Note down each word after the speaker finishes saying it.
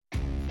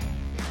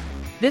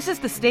This is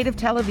the State of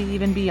Tel Aviv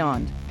and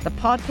Beyond, the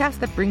podcast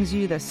that brings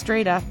you the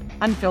straight-up,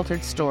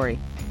 unfiltered story.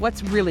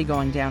 What's really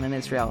going down in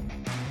Israel?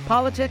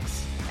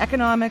 Politics,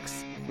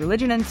 economics,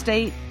 religion and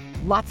state,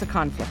 lots of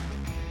conflict.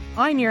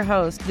 I'm your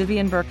host,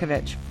 Vivian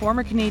Berkovich,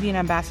 former Canadian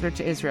ambassador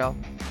to Israel.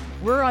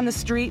 We're on the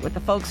street with the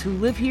folks who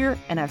live here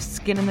and have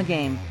skin in the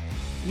game.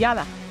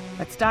 Yalla,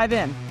 let's dive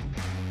in.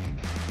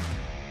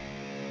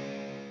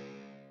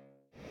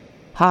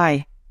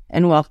 Hi,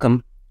 and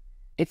welcome.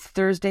 It's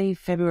Thursday,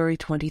 February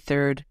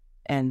 23rd,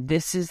 and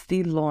this is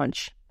the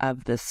launch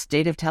of the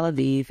State of Tel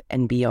Aviv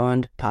and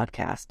Beyond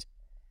podcast.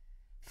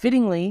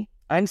 Fittingly,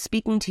 I'm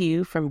speaking to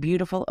you from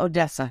beautiful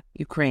Odessa,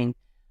 Ukraine,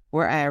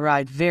 where I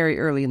arrived very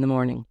early in the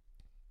morning.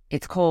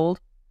 It's cold,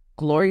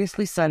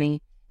 gloriously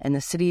sunny, and the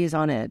city is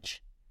on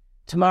edge.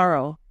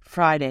 Tomorrow,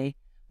 Friday,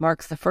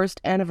 marks the first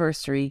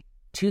anniversary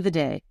to the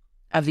day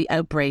of the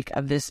outbreak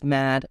of this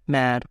mad,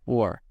 mad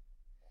war.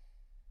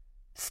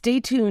 Stay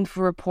tuned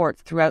for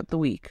reports throughout the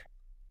week,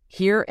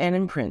 here and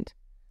in print,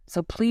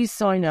 so please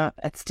sign up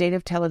at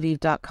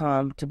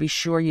stateoftelaviv.com to be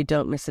sure you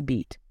don't miss a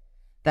beat.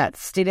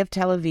 That's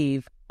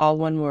stateoftelaviv, all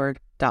one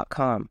word,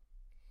 .com.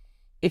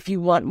 If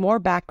you want more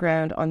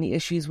background on the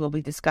issues we'll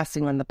be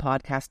discussing on the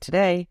podcast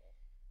today,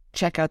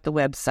 check out the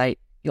website.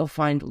 You'll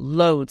find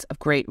loads of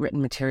great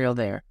written material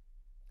there.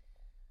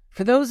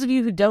 For those of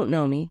you who don't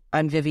know me,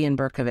 I'm Vivian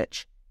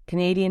Berkovich,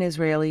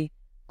 Canadian-Israeli,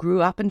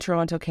 grew up in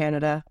Toronto,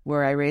 Canada,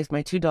 where I raised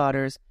my two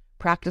daughters,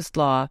 practiced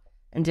law,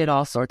 and did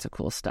all sorts of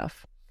cool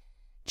stuff.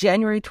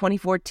 January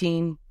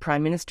 2014,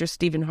 Prime Minister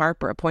Stephen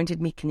Harper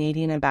appointed me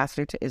Canadian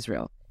ambassador to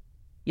Israel.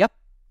 Yep,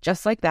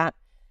 just like that.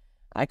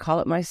 I call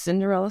it my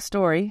Cinderella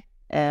story,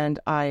 and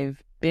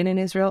I've been in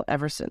Israel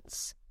ever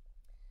since.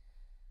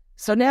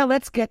 So now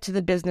let's get to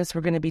the business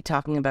we're going to be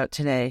talking about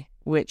today,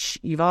 which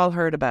you've all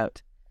heard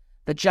about.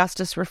 The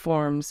justice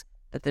reforms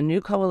that the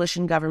new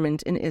coalition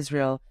government in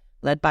Israel,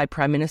 led by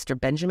Prime Minister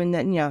Benjamin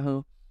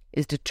Netanyahu,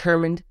 is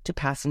determined to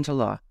pass into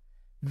law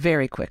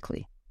very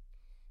quickly.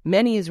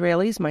 Many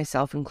Israelis,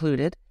 myself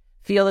included,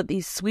 feel that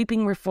these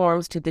sweeping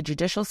reforms to the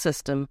judicial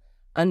system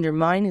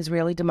undermine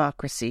Israeli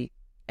democracy,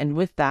 and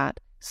with that,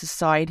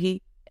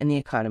 society and the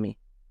economy.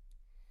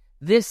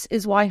 This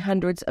is why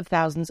hundreds of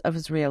thousands of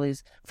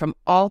Israelis from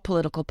all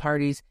political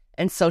parties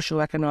and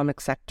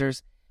socioeconomic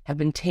sectors have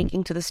been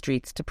taking to the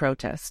streets to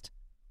protest.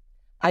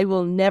 I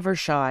will never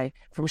shy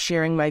from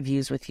sharing my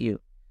views with you,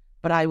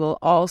 but I will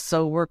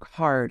also work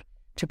hard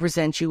to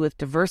present you with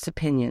diverse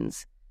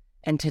opinions,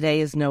 and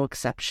today is no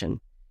exception.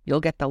 You'll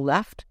get the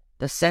left,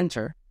 the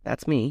center,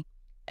 that's me,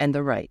 and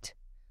the right.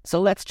 So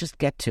let's just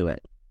get to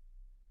it.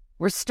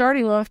 We're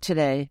starting off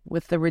today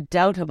with the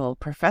redoubtable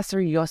Professor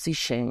Yossi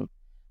Shane,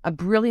 a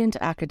brilliant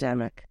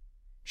academic.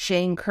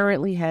 Shane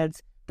currently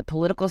heads the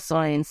Political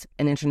Science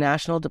and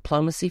International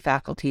Diplomacy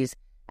faculties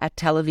at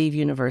Tel Aviv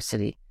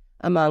University,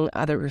 among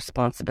other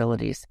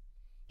responsibilities.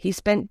 He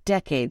spent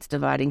decades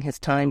dividing his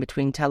time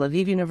between Tel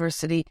Aviv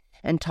University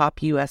and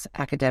top U.S.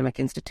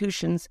 academic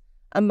institutions,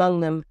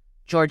 among them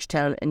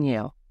Georgetown and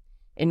Yale.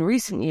 In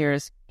recent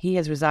years, he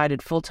has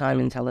resided full-time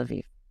in Tel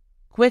Aviv.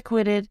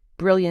 Quick-witted,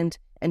 brilliant,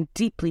 and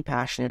deeply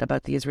passionate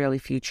about the Israeli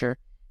future,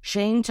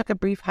 Shane took a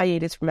brief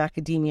hiatus from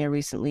academia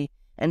recently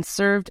and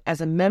served as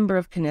a member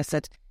of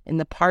Knesset in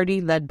the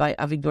party led by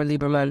Avigdor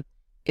Lieberman,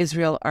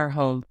 Israel Our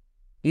Home,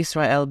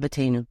 Yisrael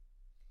Beiteinu.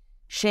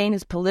 Shane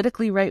is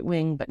politically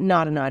right-wing but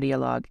not an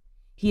ideologue.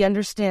 He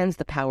understands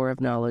the power of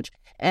knowledge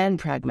and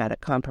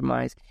pragmatic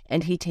compromise,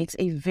 and he takes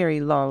a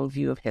very long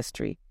view of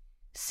history,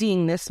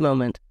 seeing this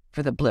moment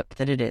for the blip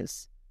that it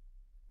is.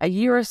 A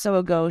year or so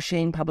ago,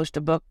 Shane published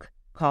a book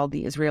called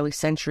The Israeli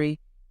Century.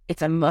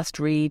 It's a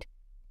must-read.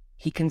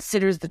 He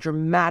considers the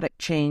dramatic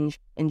change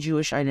in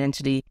Jewish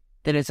identity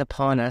that is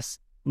upon us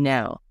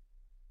now.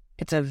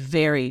 It's a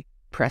very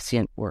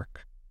prescient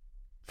work.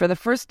 For the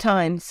first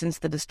time since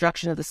the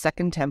destruction of the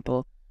Second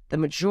Temple, the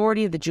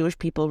majority of the Jewish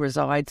people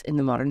resides in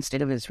the modern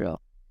state of Israel.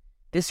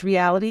 This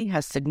reality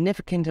has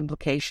significant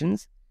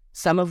implications,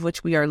 some of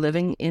which we are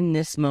living in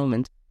this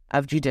moment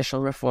of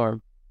judicial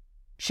reform.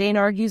 Shane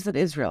argues that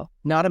Israel,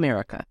 not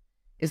America,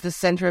 is the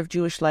center of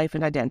Jewish life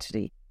and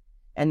identity,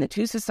 and the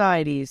two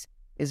societies,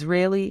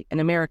 Israeli and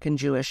American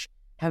Jewish,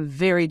 have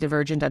very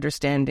divergent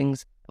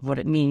understandings of what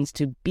it means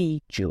to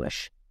be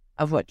Jewish,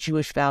 of what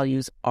Jewish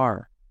values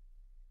are.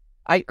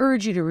 I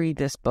urge you to read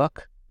this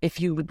book if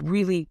you would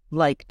really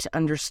like to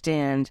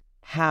understand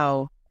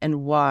how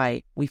and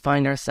why we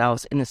find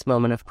ourselves in this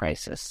moment of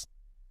crisis.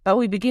 But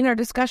we begin our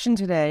discussion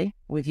today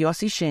with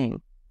Yossi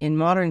Shane, in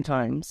modern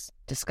times,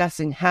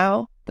 discussing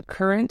how the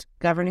current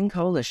governing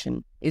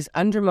coalition is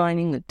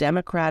undermining the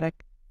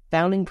democratic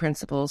founding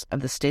principles of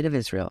the State of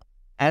Israel,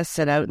 as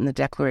set out in the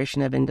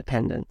Declaration of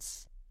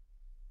Independence.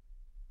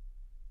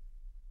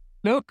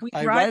 Look,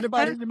 I write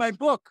about it in my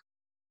book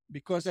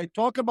because I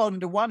talk about, on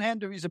the one hand,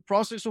 there is a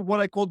process of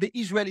what I call the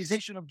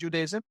Israelization of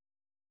Judaism.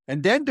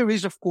 And then there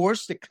is, of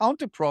course, the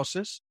counter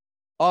process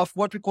of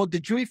what we call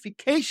the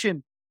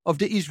Jewification of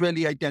the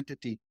Israeli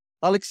identity.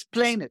 I'll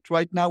explain it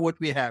right now what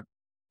we have.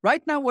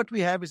 Right now what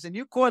we have is a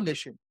new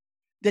coalition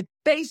that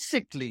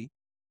basically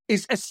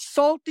is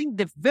assaulting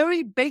the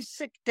very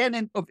basic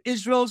tenet of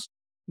Israel's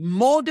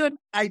modern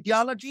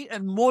ideology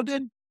and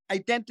modern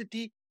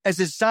identity as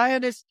a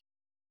Zionist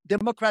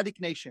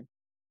democratic nation.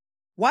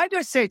 Why do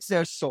I say it's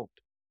their assault?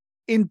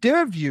 In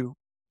their view,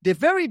 the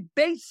very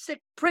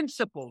basic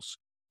principles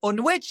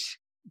on which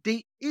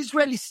the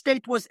Israeli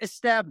state was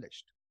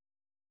established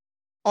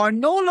are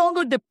no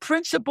longer the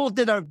principles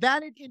that are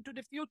valid into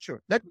the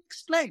future. Let me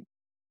explain.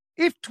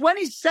 If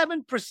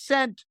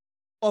 27%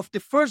 of the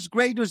first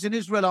graders in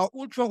Israel are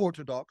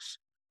ultra-Orthodox,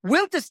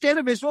 will the state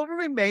of Israel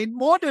remain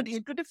modern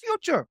into the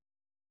future?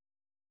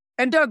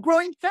 And they're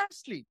growing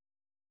fastly.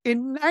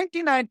 In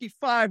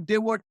 1995,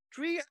 there were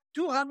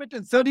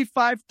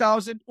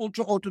 235,000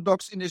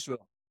 ultra-Orthodox in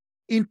Israel.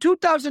 In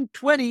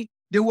 2020,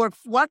 there were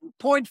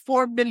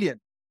 1.4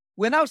 million.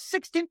 We're now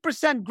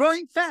 16%,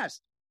 growing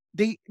fast.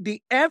 The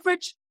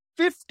average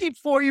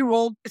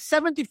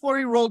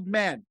 74-year-old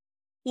man,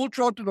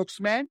 ultra-Orthodox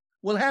man,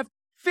 will have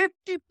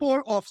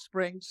 54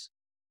 offsprings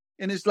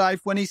in his life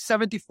when he's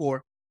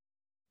 74.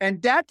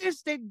 And that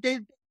is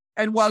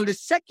and while the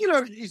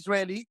secular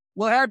Israeli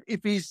will have, if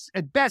he's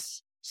at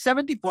best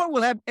 74,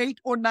 will have 8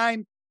 or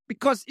 9,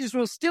 because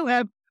Israel still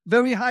have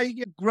very high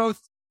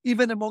growth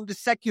even among the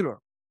secular.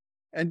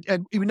 And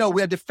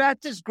we are the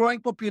fastest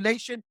growing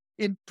population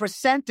in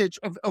percentage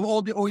of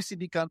all the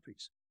OECD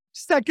countries.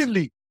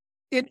 Secondly,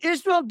 in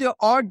Israel, there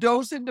are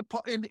those in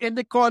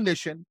the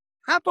coalition.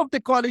 Half of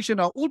the coalition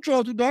are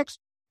ultra-Orthodox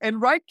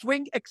and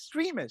right-wing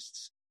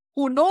extremists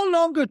who no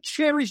longer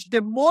cherish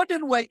the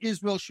modern way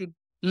Israel should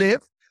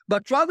live,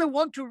 but rather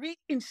want to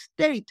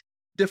reinstate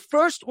the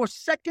first or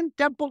second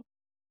temple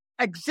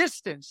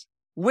existence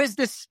with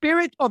the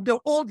spirit of the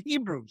old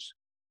Hebrews.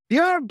 They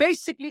are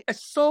basically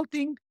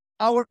assaulting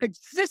our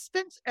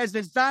existence as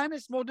a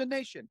Zionist modern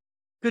nation.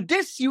 To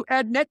this, you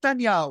add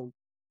Netanyahu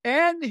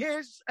and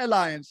his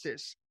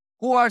alliances,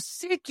 who are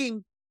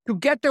seeking to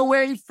get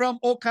away from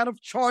all kind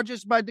of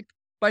charges by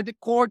the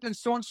court and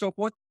so on and so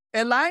forth,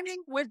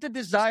 aligning with the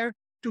desire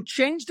to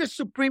change the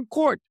Supreme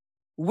Court,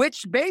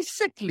 which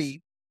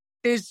basically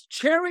is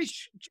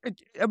cherishing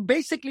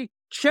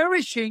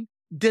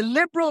the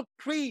liberal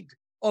creed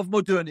of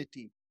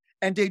modernity.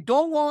 And they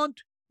don't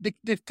want the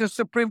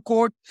Supreme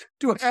Court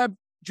to have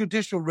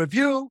judicial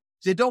review.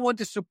 They don't want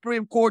the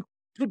Supreme Court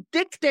to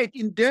dictate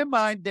in their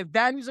mind the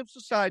values of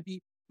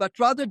society, but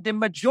rather the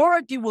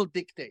majority will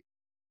dictate.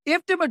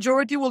 If the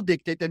majority will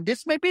dictate, and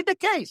this may be the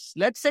case,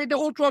 let's say the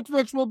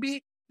ultra-Orthodox will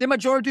be the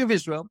majority of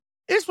Israel,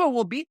 Israel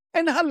will be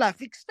an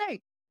halachic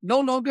state, no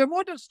longer a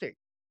modern state.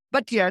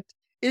 But yet,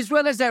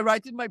 Israel, as I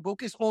write in my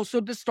book, is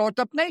also the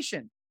startup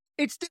nation.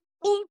 It's the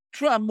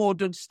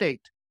ultra-modern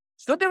state.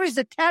 So there is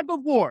a tag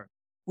of war,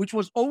 which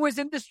was always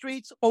in the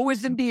streets,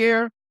 always in the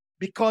air.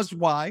 Because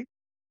why?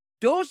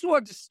 Those who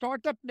are the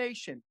startup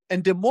nation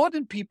and the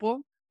modern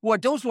people, who are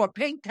those who are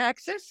paying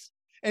taxes,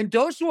 and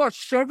those who are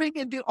serving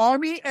in the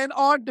army and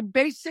are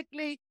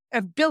basically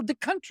have built the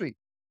country.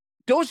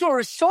 Those who are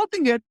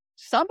assaulting it,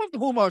 some of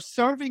whom are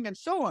serving and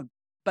so on,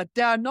 but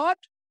they are not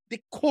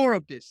the core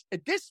of this.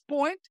 At this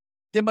point,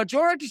 the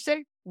majority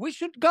say we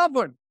should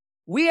govern.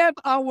 We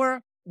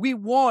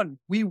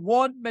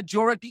won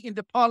majority in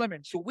the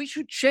parliament. So we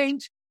should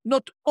change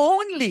not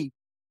only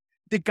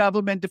the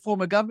government, the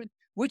former government,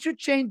 we should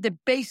change the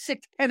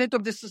basic tenet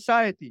of the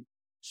society.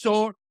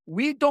 So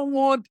we don't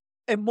want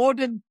a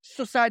modern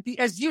society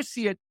as you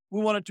see it.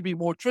 We want it to be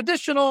more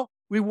traditional.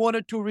 We want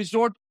it to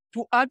resort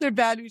to other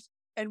values.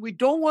 And we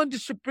don't want the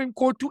Supreme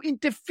Court to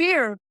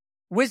interfere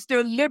with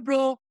their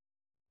liberal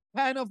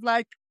kind of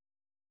like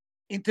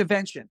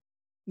intervention.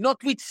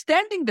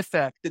 Notwithstanding the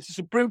fact that the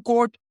Supreme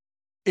Court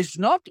is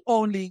not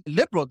only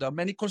liberal, there are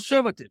many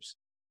conservatives.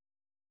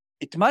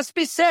 It must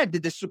be said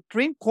that the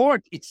Supreme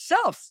Court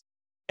itself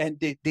and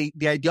the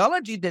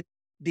ideology that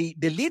the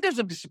leaders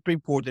of the Supreme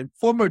Court and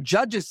former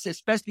judges,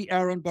 especially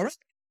Aaron Barak,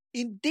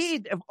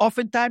 indeed have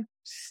oftentimes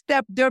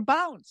stepped their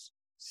bounds,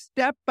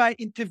 stepped by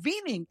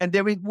intervening. And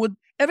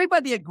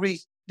everybody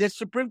agrees the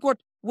Supreme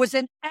Court was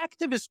an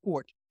activist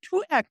court,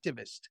 too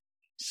activist.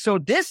 So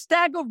this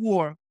tag of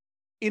war,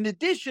 in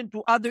addition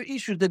to other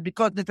issues that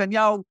because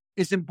Netanyahu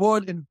is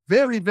involved in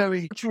very,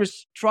 very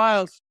dangerous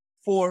trials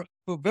for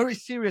very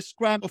serious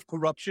crime of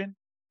corruption,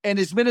 and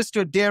his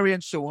minister Deri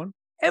and so on,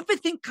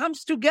 everything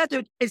comes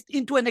together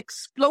into an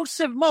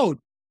explosive mode.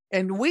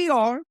 And we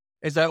are,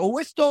 as I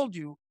always told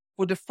you,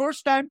 for the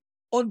first time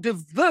on the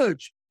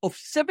verge of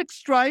civic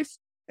strife,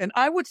 and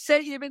I would say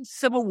even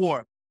civil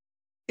war.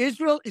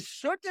 Israel is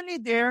certainly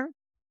there,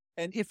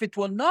 and if it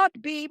will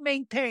not be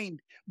maintained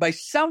by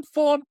some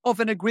form of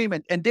an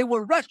agreement, and they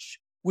will rush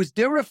with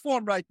their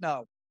reform right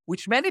now,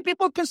 which many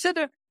people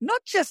consider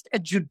not just a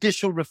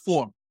judicial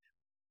reform,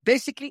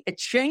 basically a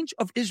change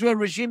of Israel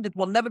regime that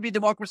will never be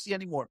democracy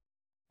anymore.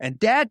 And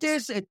that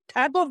is a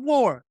tug of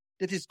war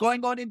that is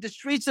going on in the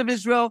streets of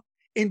Israel,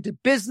 in the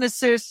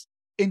businesses,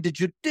 in the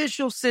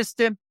judicial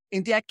system,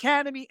 in the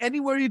academy,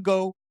 anywhere you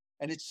go.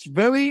 And it's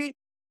very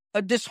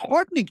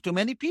disheartening to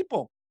many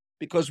people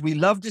because we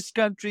love this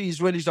country.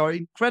 Israelis are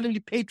incredibly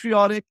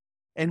patriotic.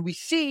 And we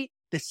see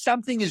that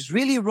something is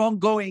really wrong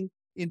going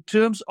in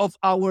terms of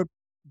our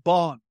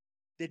bond,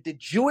 the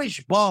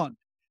Jewish bond,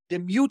 the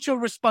mutual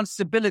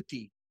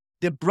responsibility,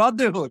 the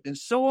brotherhood, and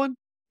so on,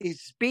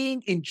 is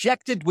being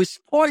injected with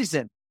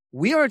poison.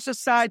 We are a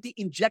society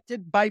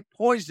injected by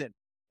poison.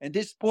 And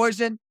this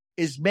poison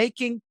is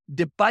making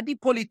the body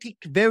politic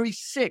very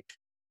sick.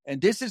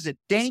 And this is a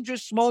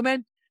dangerous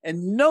moment.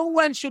 And no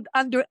one should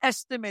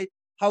underestimate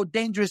how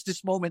dangerous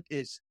this moment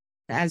is.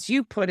 As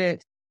you put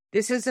it,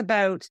 this is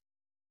about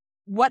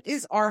what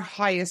is our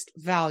highest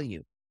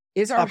value?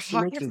 Is our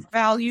highest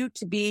value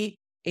to be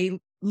a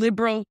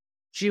liberal,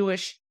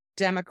 Jewish,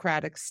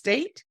 democratic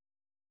state?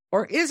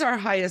 Or is our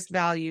highest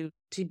value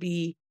to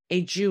be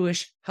a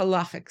Jewish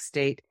halachic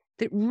state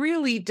that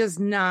really does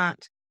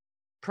not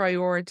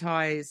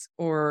prioritize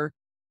or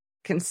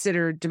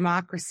consider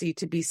democracy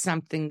to be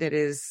something that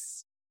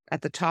is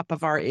at the top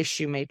of our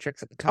issue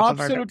matrix, at the top of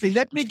our... Absolutely.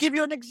 Let me give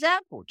you an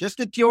example, just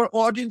that your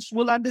audience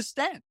will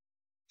understand.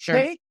 Sure.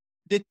 Take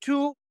the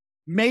two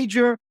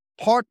major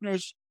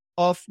partners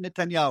of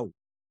Netanyahu,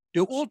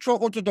 the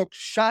ultra-Orthodox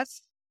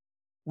Shas,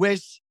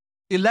 with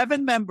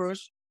 11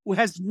 members, who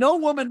has no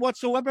woman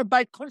whatsoever.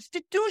 By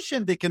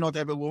constitution, they cannot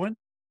have a woman,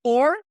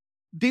 or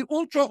the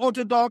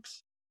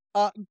ultra-Orthodox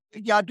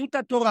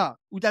Yadut Torah,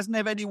 who doesn't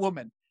have any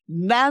woman.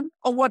 None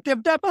of what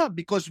they've done,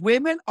 because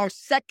women are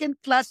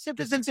second-class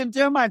citizens in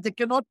their mind. They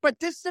cannot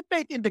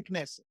participate in the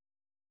Knesset.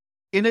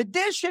 In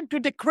addition to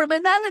the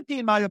criminality,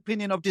 in my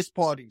opinion, of these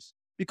parties,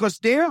 because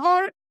they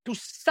are to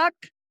suck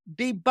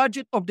the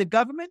budget of the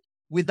government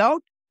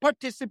without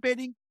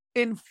participating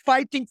in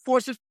fighting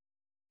forces of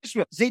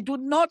Israel. They do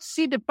not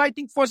see the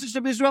fighting forces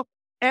of Israel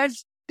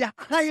as the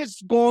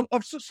highest goal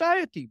of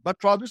society, but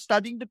rather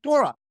studying the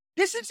Torah.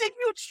 This is a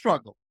huge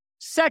struggle.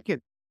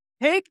 Second,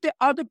 take the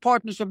other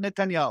partners of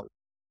Netanyahu,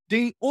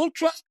 the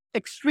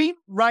ultra-extreme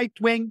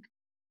right-wing.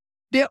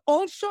 They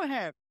also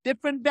have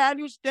different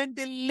values than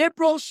the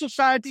liberal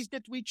societies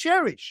that we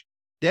cherish.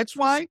 That's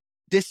why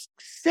this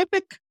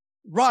civic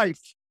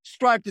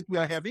strife that we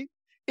are having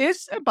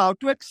is about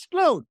to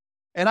explode.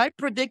 And I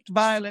predict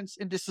violence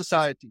in this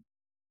society.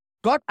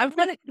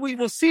 We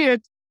will see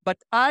it, but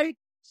I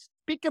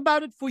speak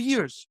about it for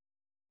years.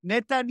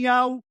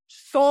 Netanyahu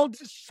sold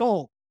his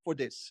soul for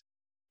this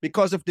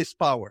because of this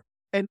power.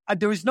 And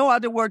there is no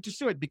other word to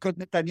say it, because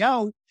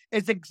Netanyahu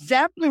is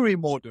exemplary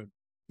modern.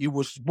 He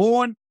was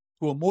born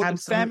to a modern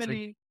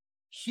family.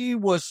 He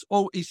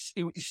he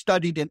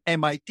studied in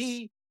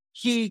MIT.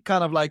 He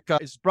kind of like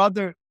his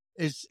brother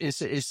is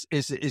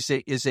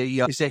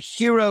a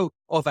hero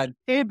of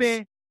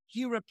Entebbe.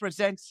 He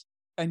represents,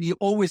 and he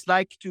always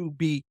likes to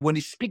be, when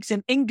he speaks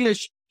in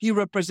English, he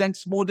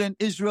represents modern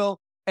Israel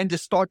and the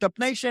startup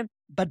nation.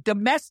 But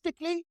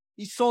domestically,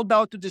 he sold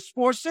out to these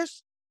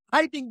forces,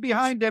 hiding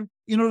behind them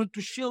in order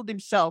to shield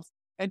himself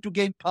and to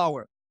gain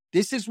power.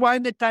 This is why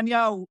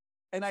Netanyahu,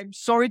 and I'm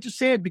sorry to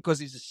say it because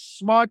he's a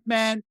smart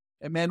man,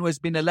 a man who has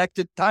been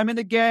elected time and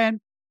again,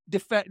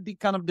 they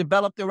kind of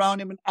developed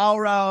around him an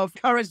aura of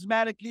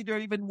charismatic leader,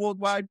 even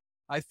worldwide.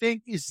 I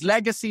think his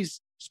legacy is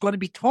going to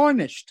be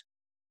tarnished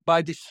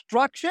by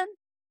destruction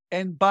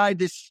and by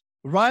this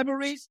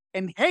rivalries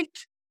and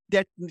hate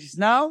that is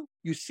now,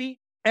 you see,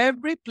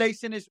 every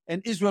place in Israel.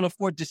 And Israel, of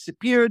course,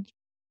 disappeared.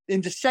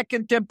 In the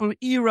Second Temple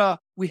era,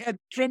 we had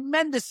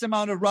tremendous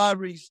amount of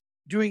rivalries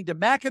during the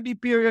Maccabee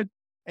period,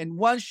 and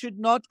one should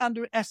not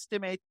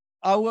underestimate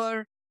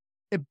our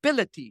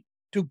ability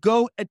to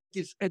go at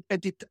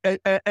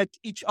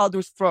each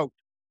other's throat.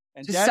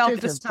 And to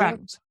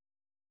self-destruct.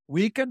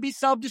 We can be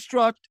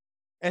self-destruct,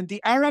 and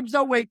the Arabs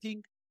are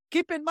waiting.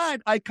 Keep in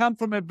mind, I come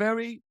from a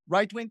very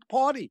right-wing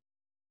party.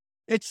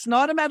 It's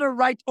not a matter of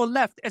right or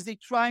left, as they're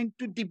trying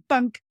to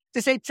debunk,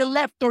 to say it's a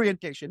left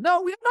orientation.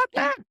 No, we are not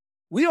that.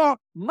 We are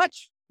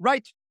much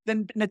right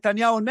than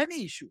Netanyahu on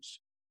many issues.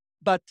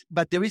 But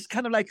there is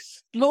kind of like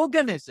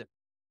sloganism,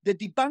 the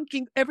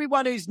debunking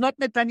everyone who is not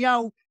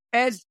Netanyahu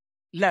as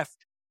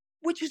left,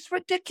 which is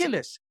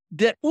ridiculous.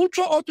 The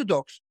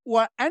ultra-Orthodox who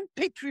are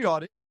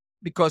unpatriotic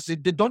because they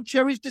don't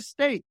cherish the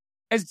state.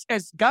 As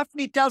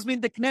Gafni tells me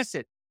in the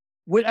Knesset,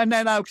 and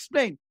then I'll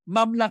explain,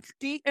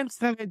 Mamlachti and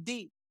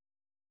Haredi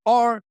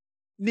are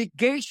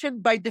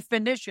negation by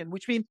definition,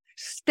 which means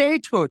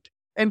statehood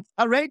and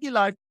Haredi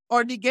life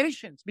are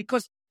negations,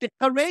 because the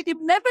Haredim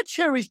never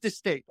cherish the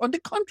state. On the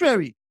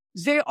contrary,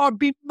 they are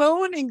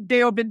bemoaning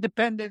day of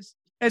independence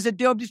as a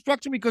day of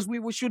destruction because we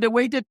should have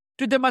waited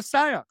to the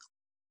Messiah.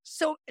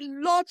 So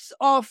lots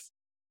of,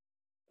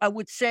 I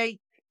would say,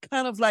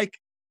 kind of like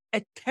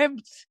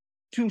attempts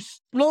to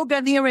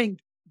sloganeering,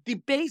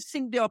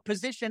 debasing the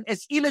opposition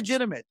as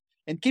illegitimate.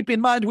 And keep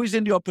in mind who is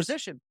in the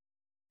opposition.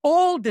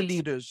 All the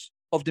leaders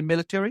of the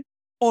military,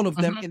 all of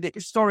them,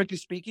 historically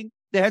speaking,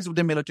 the heads of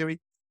the military,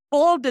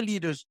 all the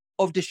leaders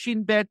of the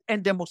Shin Bet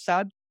and the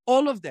Mossad,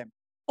 all of them,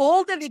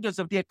 all the leaders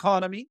of the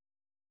economy,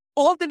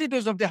 all the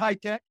leaders of the high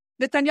tech.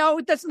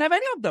 Netanyahu doesn't have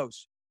any of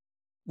those,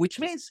 which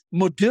means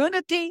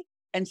modernity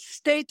and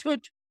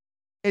statehood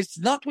is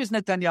not with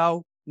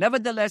Netanyahu.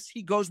 Nevertheless,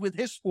 he goes with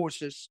his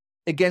forces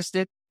against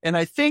it. And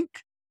I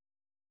think,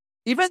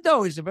 even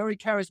though he's a very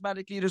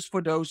charismatic leader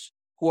for those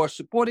who are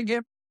supporting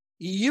him,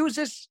 he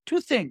uses two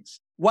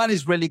things. One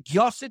is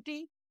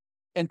religiosity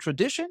and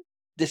tradition.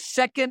 The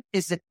second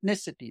is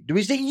ethnicity. There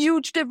is a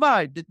huge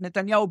divide that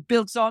Netanyahu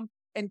builds on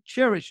and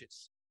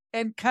cherishes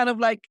and kind of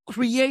like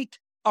create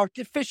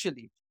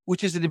artificially,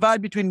 which is a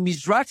divide between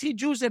Mizrahi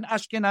Jews and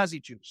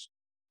Ashkenazi Jews.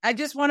 I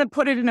just want to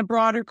put it in a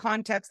broader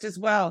context as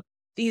well.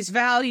 These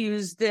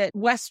values that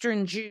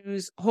Western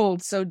Jews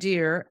hold so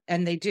dear,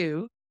 and they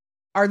do,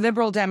 are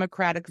liberal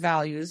democratic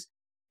values.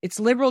 It's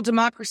liberal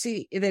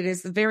democracy that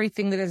is the very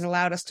thing that has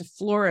allowed us to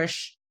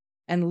flourish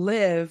and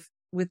live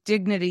with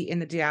dignity in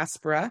the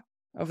diaspora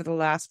over the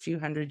last few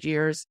hundred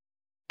years.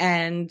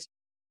 And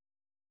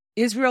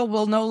Israel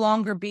will no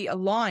longer be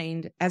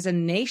aligned as a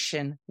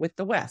nation with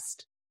the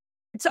West.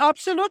 It's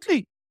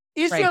absolutely.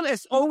 Israel Right.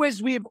 is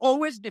always, we have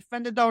always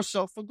defended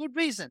ourselves for good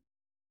reason.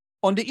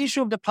 On the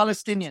issue of the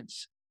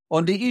Palestinians,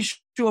 on the issue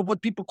of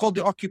what people call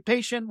the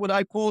occupation, what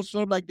I call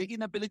sort of like the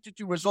inability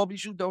to resolve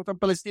issues of the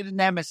Palestinian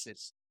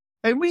nemesis.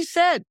 And we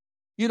said,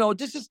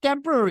 this is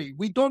temporary.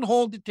 We don't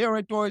hold the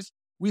territories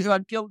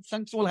until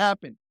things will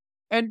happen.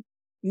 And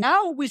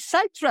now we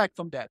sidetrack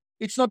from that.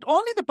 It's not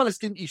only the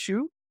Palestinian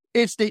issue,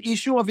 it's the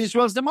issue of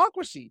Israel's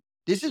democracy.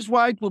 This is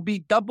why it will be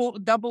double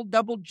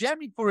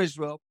jamming for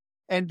Israel.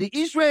 And the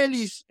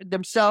Israelis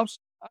themselves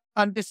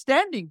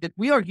understanding that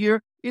we are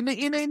here in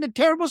a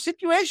terrible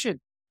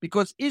situation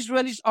because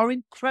Israelis are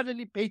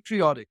incredibly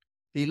patriotic.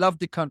 They love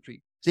the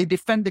country. They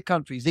defend the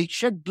country. They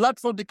shed blood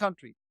for the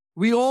country.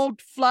 We all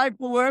fly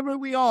wherever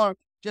we are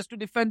just to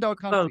defend our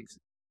countries.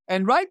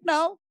 And right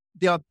now,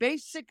 they are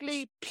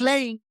basically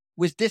playing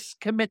with this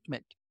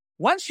commitment.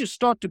 Once you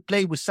start to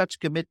play with such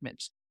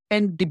commitments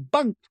and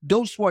debunk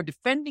those who are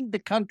defending the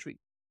country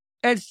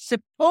as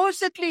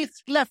supposedly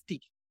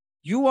lefty,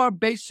 you are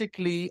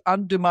basically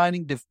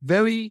undermining the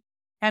very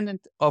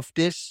tenet of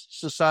this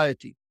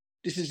society.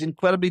 This is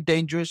incredibly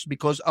dangerous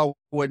because our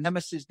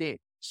nemesis there,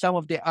 some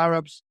of the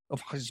Arabs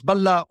of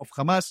Hezbollah, of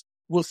Hamas,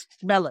 will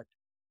smell it.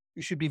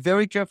 You should be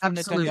very careful,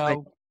 Absolutely.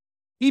 Netanyahu.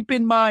 Keep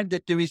in mind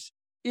that there is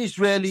an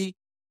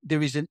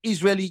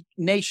Israeli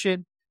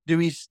nation,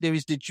 there is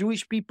the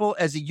Jewish people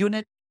as a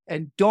unit,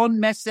 and don't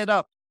mess it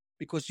up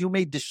because you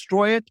may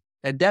destroy it,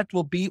 and that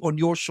will be on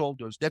your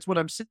shoulders. That's what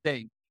I'm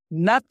saying.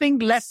 Nothing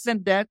less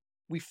than that.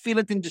 We feel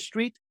it in the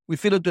street. We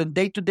feel it on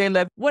day-to-day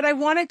level. What I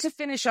wanted to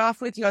finish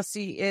off with,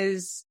 Yossi,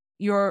 is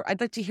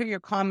I'd like to hear your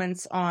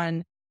comments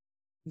on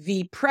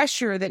the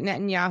pressure that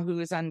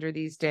Netanyahu is under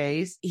these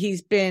days.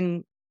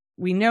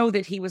 We know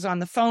that he was on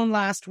the phone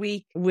last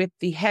week with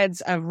the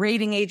heads of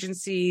rating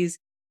agencies.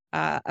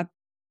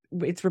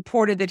 It's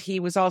reported that he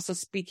was also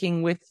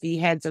speaking with the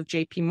heads of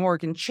JP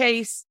Morgan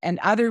Chase and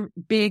other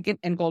big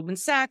and Goldman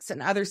Sachs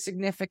and other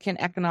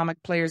significant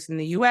economic players in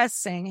the U.S.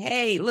 saying,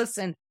 hey,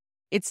 listen,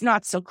 it's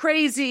not so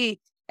crazy.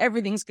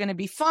 Everything's going to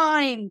be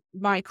fine.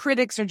 My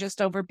critics are just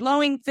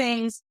overblowing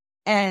things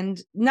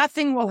and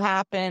nothing will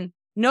happen.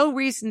 No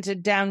reason to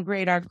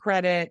downgrade our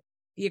credit.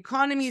 The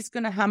economy is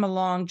going to hum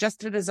along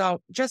just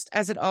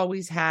as it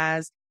always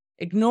has.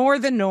 Ignore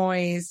the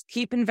noise.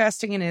 Keep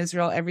investing in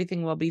Israel.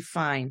 Everything will be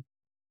fine.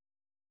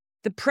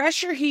 The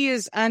pressure he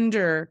is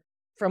under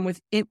from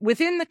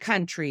within the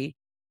country,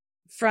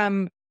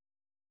 from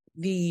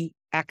the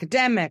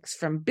academics,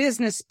 from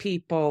business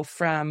people,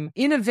 from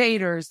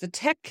innovators, the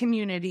tech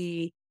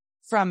community,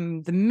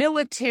 from the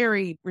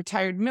military,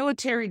 retired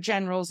military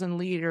generals and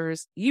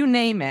leaders, you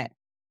name it,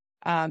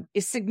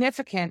 is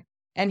significant.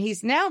 And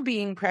he's now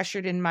being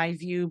pressured, in my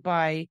view,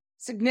 by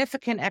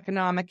significant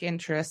economic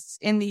interests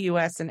in the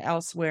U.S. and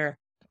elsewhere.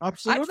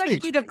 Absolutely.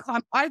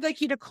 I'd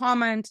like you to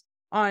comment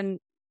on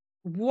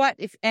what,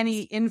 if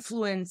any,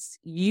 influence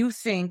you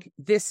think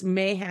this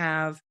may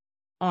have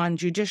on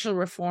judicial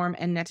reform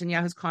and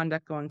Netanyahu's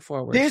conduct going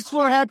forward. This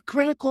will have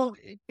critical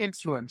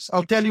influence.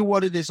 I'll tell you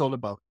what it is all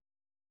about.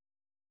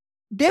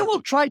 They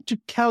will try to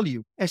tell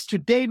you, as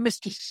today,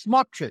 Mr.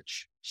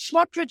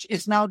 Smotrich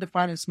is now the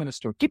finance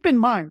minister. Keep in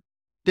mind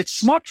that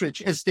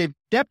Smotrich, as the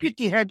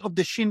deputy head of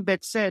the Shin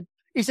Bet said,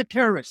 is a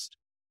terrorist.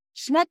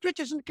 Smotrich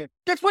isn't.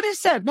 That's what he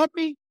said, not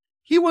me.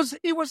 He was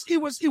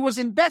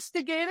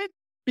investigated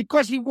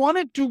because he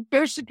wanted to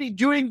basically,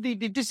 during the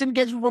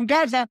disengagement from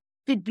Gaza,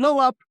 to blow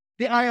up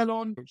the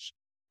Islanders.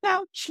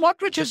 Now,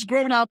 Smotrich has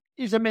grown up.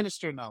 He's a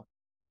minister now.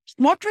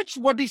 Smotrich,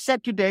 what he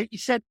said today, he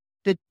said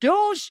that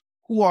those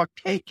who are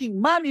taking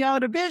money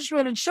out of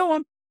Israel and so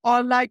on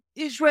are like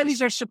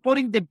Israelis are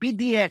supporting the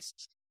BDS,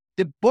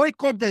 the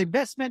boycott, the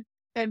investment,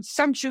 and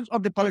sanctions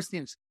of the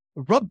Palestinians.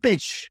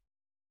 Rubbish.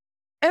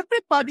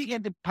 Everybody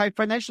in the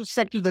financial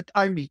sector that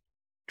I meet,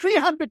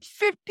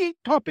 350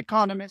 top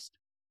economists,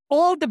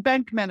 all the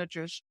bank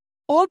managers,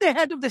 all the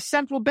head of the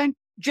central bank,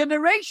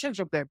 generations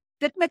of them,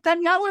 that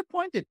Netanyahu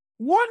appointed,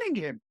 warning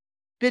him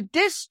that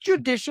this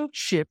judicial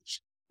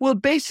shift will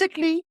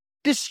basically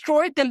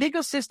destroy the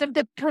legal system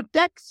that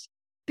protects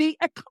the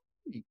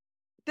economy,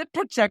 that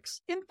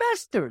protects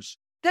investors,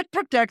 that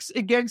protects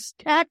against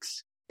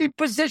tax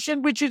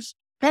imposition, which is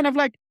kind of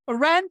like a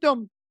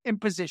random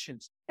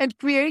impositions, and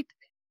create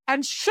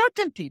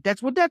uncertainty.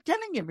 That's what they're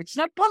telling him. It's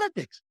not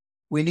politics.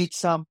 We need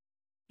some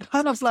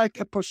kind of like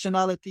a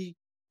personality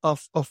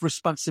of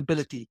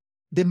responsibility.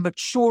 The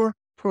mature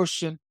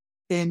person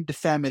in the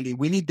family.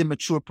 We need the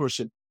mature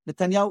person.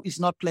 Netanyahu is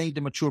not playing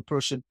the mature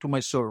person, to my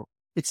sorrow.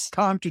 It's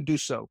time to do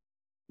so.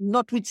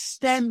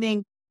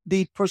 Notwithstanding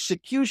the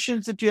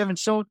persecutions that you have and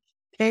so on,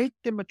 take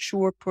the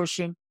mature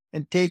person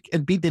and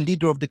be the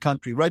leader of the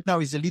country. Right now,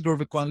 he's the leader of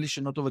a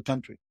coalition, not of a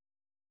country.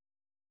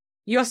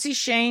 Yossi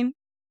Shane,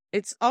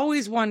 it's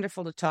always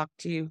wonderful to talk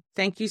to you.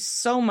 Thank you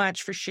so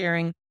much for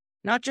sharing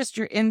not just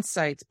your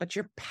insights, but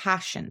your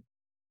passion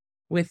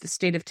with the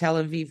State of Tel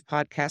Aviv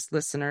podcast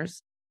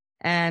listeners.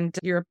 And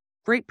you're a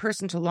great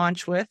person to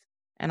launch with.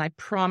 And I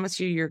promise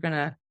you're going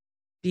to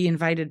be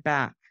invited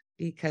back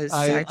because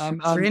I'm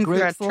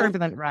grateful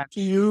to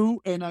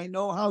you. And I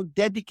know how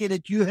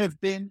dedicated you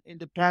have been in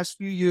the past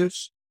few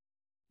years.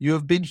 You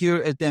have been here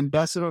as the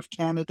ambassador of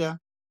Canada.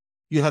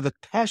 You have a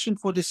passion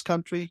for this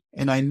country,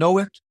 and I know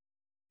it.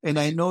 And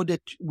I know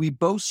that we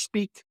both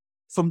speak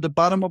from the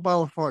bottom of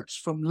our hearts,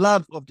 from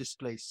love of this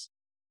place.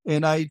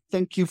 And I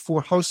thank you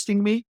for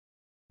hosting me.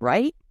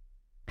 Right?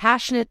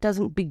 Passionate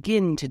doesn't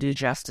begin to do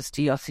justice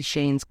to Yossi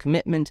Shane's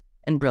commitment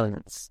and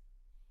brilliance.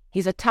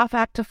 He's a tough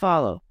act to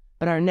follow,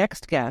 but our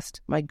next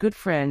guest, my good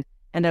friend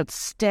and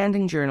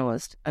outstanding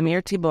journalist,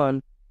 Amir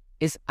Tibon,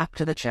 is up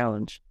to the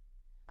challenge.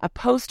 A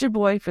poster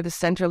boy for the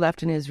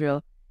center-left in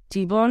Israel,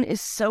 Tibon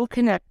is so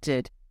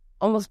connected,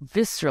 almost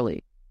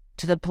viscerally,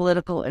 to the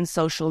political and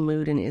social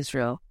mood in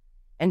Israel,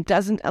 and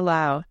doesn't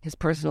allow his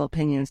personal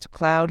opinions to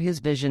cloud his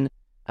vision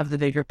of the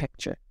bigger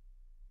picture.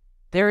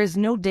 There is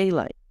no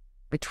daylight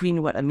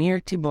between what Amir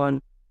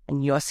Tibon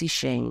and Yossi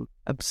Shane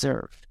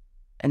observed,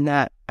 and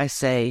that I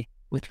say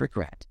with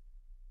regret.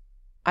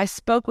 I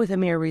spoke with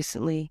Amir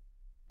recently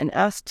and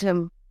asked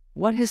him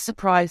what has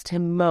surprised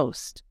him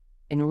most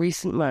in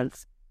recent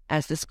months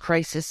as this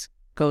crisis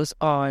goes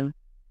on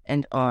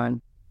and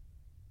on.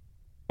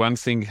 One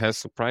thing has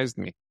surprised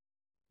me,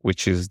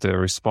 which is the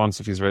response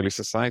of Israeli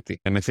society.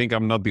 And I think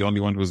I'm not the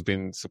only one who's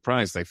been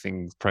surprised. I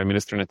think Prime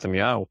Minister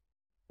Netanyahu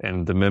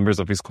and the members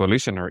of his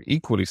coalition are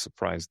equally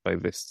surprised by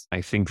this.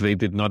 I think they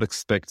did not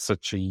expect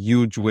such a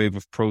huge wave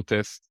of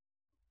protest,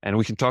 and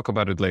we can talk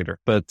about it later.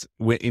 But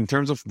in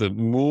terms of the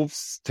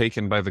moves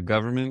taken by the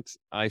government,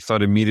 I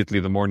thought immediately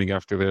the morning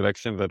after the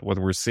election that what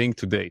we're seeing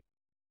today,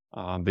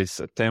 this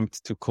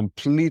attempt to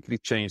completely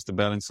change the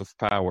balance of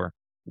power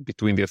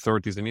between the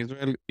authorities in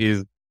Israel,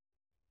 is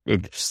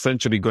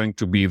essentially going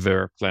to be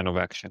their plan of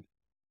action.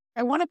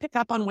 I want to pick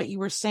up on what you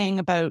were saying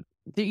about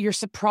that you're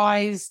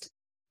surprised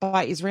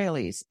by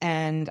Israelis,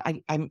 and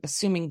I'm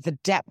assuming the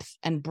depth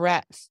and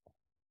breadth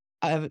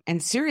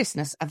and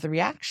seriousness of the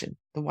reaction,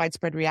 the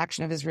widespread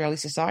reaction of Israeli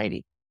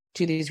society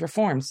to these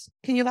reforms.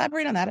 Can you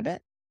elaborate on that a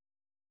bit?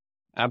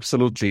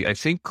 Absolutely. I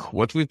think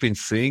what we've been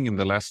seeing in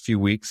the last few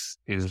weeks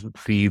is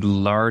the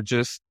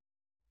largest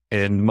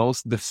and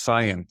most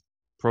defiant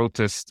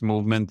protest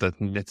movement that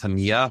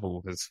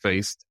Netanyahu has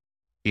faced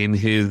in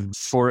his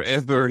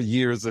forever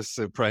years as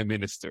a prime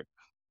minister.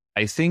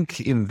 I think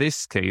in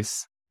this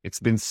case, it's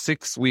been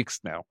 6 weeks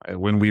now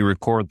when we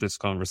record this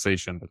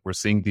conversation that we're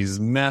seeing these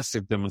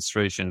massive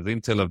demonstrations in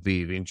Tel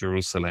Aviv, in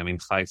Jerusalem, in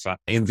Haifa,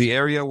 in the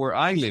area where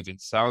I live in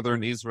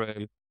southern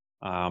Israel,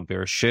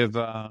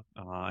 Beersheba,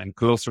 and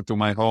closer to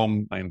my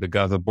home in the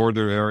Gaza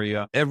border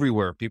area.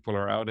 Everywhere people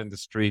are out in the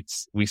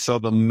streets. We saw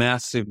the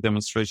massive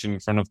demonstration in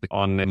front of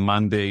on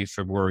Monday,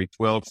 February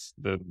 12th,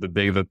 the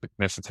day that the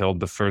Knesset held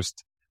the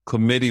first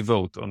committee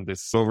vote on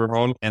this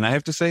overhaul. And I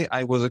have to say,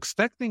 I was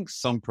expecting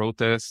some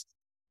protest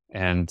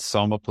and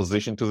some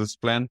opposition to this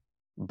plan.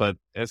 But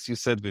as you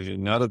said,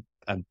 Vivian, not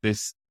at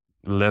this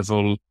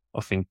level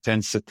of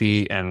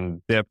intensity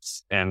and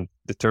depth and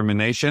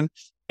determination.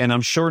 And I'm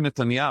sure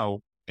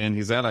Netanyahu and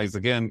his allies,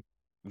 again,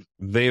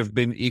 they have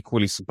been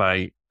equally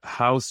by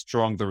how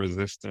strong the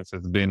resistance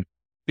has been.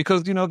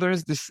 Because, there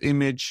is this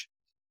image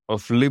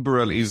of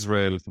liberal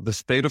Israel, the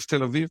state of Tel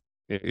Aviv,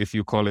 if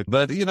you call it.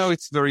 But,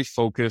 it's very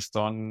focused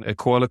on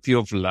equality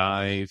of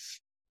life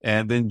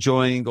and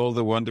enjoying all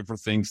the wonderful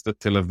things that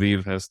Tel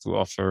Aviv has to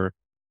offer.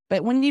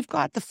 But when you've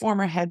got the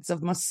former heads of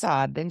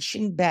Mossad and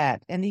Shin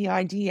Bet and the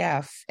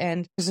IDF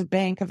and there's a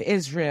Bank of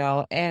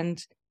Israel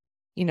and,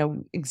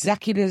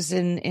 executives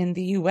in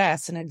the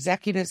U.S. and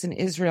executives in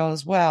Israel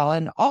as well,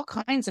 and all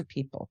kinds of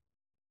people,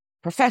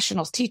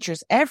 professionals,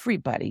 teachers,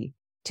 everybody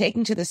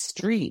taking to the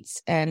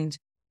streets and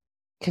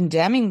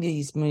condemning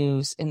these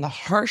moves in the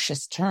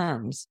harshest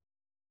terms,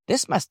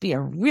 this must be a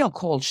real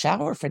cold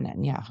shower for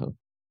Netanyahu.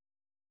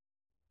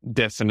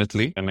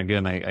 Definitely. And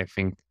again, I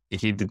think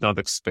he did not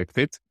expect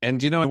it.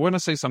 And, I want to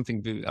say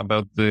something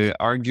about the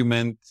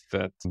argument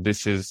that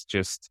this is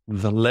just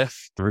the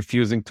left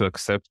refusing to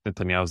accept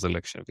Netanyahu's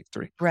election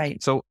victory.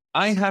 Right. So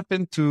I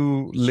happen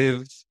to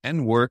live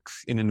and work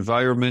in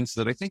environments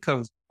that I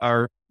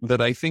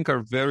think are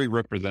very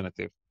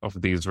representative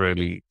of the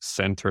Israeli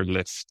center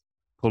left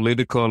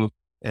political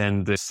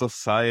and the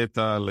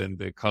societal and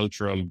the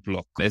cultural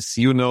bloc. As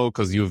you know,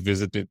 because you've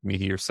visited me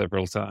here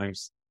several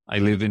times, I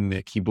live in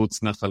Kibbutz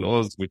Nachal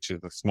Oz, which is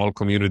a small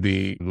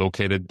community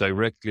located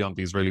directly on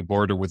the Israeli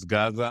border with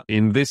Gaza.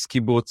 In this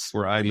kibbutz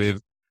where I live,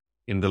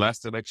 in the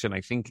last election,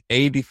 I think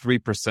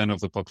 83% of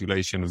the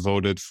population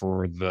voted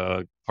for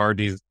the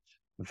parties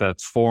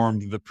that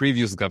formed the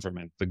previous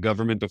government, the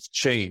government of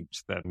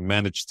change that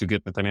managed to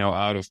get Netanyahu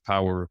out of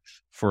power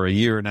for a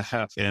year and a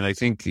half. And I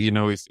think,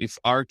 if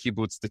our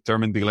kibbutz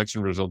determined the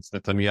election results,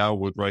 Netanyahu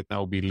would right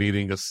now be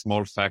leading a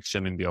small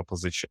faction in the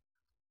opposition.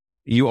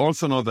 You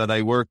also know that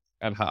I work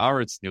at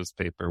Haaretz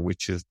newspaper,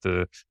 which is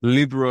the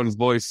liberal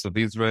voice of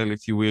Israel,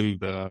 if you will,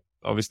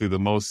 obviously the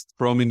most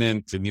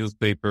prominent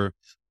newspaper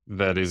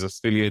that is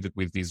affiliated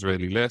with the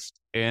Israeli left.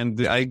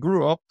 And I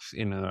grew up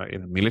in a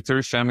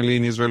military family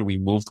in Israel. We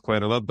moved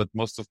quite a lot, but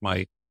most of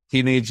my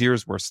teenage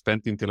years were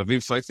spent in Tel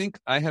Aviv. So I think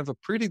I have a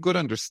pretty good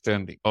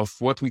understanding of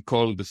what we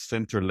call the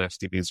center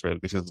left in Israel.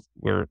 This is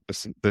where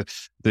the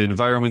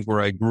environment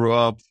where I grew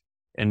up,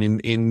 and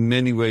in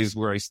many ways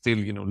where I still,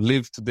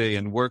 live today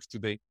and work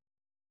today.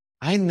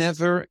 I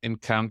never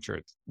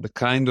encountered the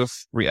kind of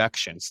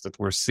reactions that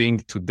we're seeing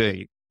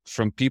today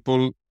from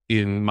people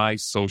in my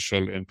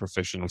social and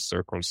professional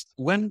circles.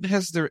 When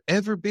has there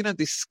ever been a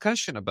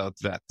discussion about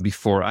that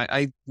before?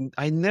 I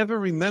never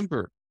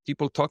remember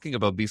people talking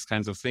about these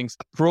kinds of things.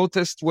 A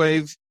protest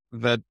wave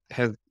that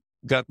has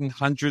gotten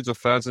hundreds of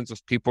thousands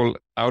of people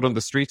out on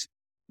the streets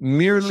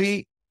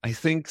merely, I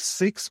think,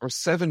 6 or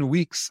 7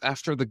 weeks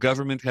after the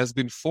government has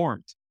been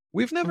formed.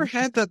 We've never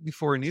had that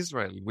before in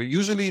Israel. We're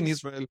usually in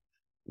Israel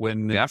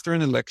when after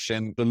an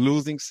election, the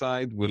losing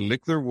side will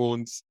lick their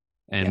wounds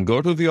and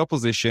go to the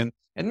opposition.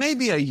 And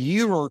maybe a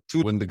year or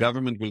two, when the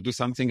government will do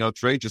something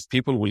outrageous,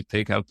 people will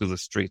take out to the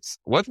streets.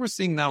 What we're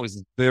seeing now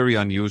is very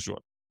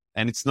unusual.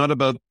 And it's not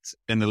about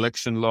an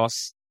election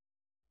loss.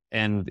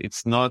 And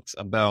it's not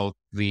about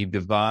the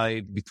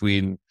divide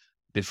between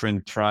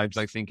different tribes,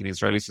 I think, in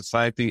Israeli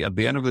society. At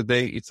the end of the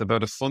day, it's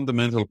about a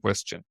fundamental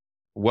question.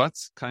 What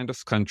kind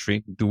of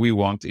country do we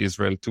want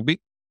Israel to be?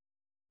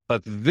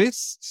 But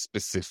this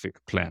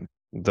specific plan,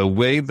 the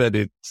way that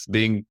it's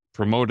being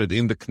promoted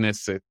in the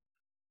Knesset,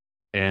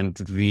 and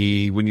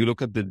when you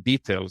look at the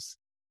details,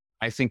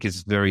 I think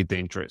is very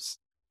dangerous.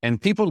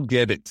 And people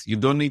get it. You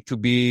don't need to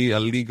be a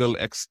legal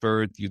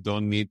expert. You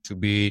don't need to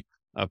be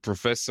a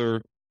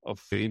professor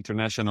of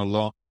international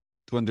law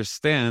to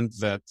understand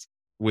that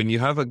when you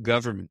have a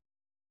government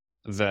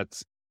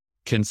that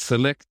can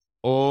select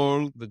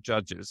all the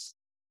judges,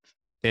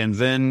 and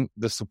then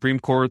the Supreme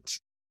Court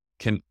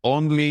can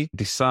only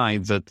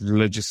decide that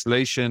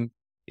legislation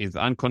is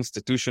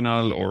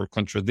unconstitutional or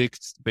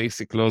contradicts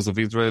basic laws of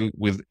Israel,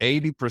 with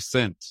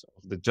 80%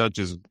 of the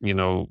judges,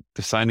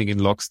 deciding in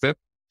lockstep.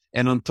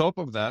 And on top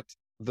of that,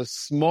 the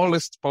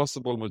smallest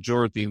possible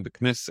majority in the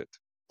Knesset,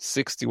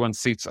 61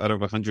 seats out of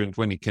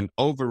 120, can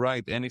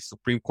override any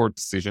Supreme Court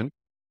decision.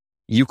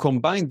 You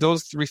combine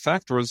those three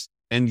factors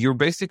and you're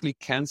basically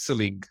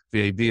canceling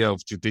the idea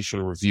of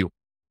judicial review.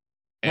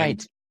 And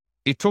right.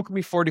 It took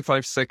me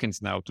 45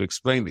 seconds now to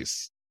explain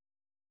this.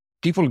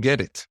 People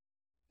get it.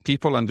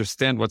 People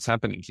understand what's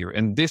happening here.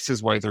 And this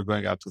is why they're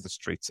going out to the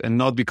streets, and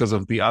not because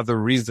of the other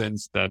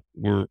reasons that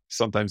we're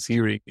sometimes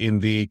hearing in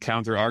the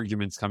counter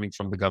arguments coming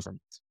from the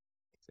government.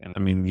 And I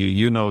mean,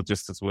 you know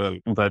just as well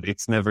that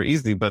it's never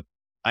easy, but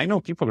I know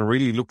people are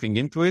really looking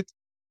into it.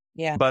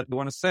 Yeah. But I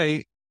want to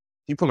say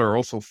people are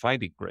also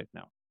fighting right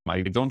now.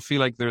 I don't feel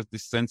like there's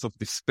this sense of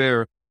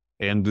despair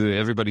and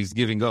everybody's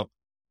giving up.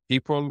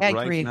 People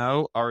right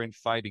now are in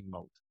fighting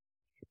mode.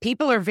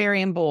 People are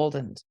very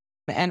emboldened.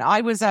 And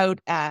I was out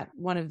at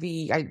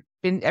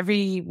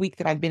every week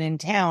that I've been in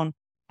town,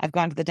 I've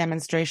gone to the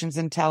demonstrations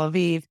in Tel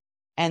Aviv.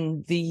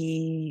 And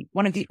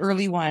one of the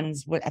early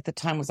ones at the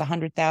time was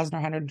 100,000 or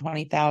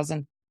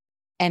 120,000.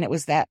 And it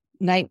was that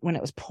night when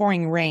it was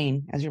pouring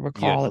rain, as you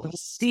recall. It was a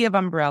sea of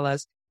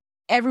umbrellas.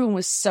 Everyone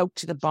was soaked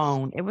to the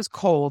bone. It was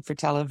cold for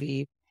Tel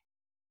Aviv.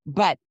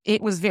 But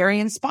it was very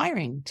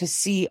inspiring to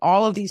see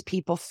all of these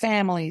people,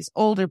 families,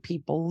 older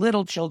people,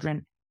 little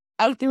children,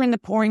 out there in the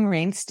pouring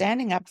rain,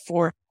 standing up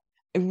for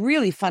a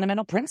really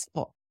fundamental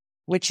principle,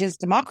 which is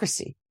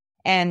democracy.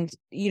 And,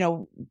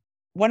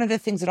 one of the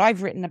things that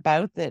I've written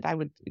about that I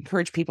would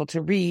encourage people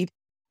to read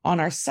on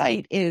our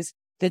site is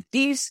that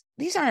these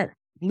aren't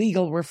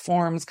legal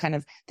reforms,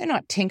 they're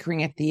not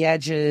tinkering at the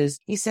edges.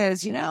 He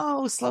says,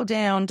 slow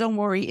down, don't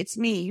worry, it's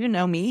me, you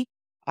know me.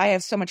 I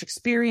have so much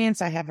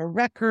experience, I have a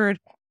record,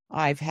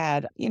 I've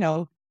had,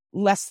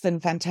 less than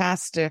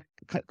fantastic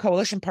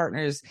coalition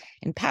partners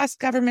in past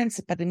governments,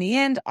 but in the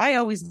end, I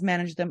always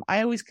manage them,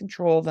 I always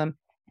control them,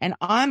 and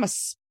I'm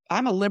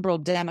a liberal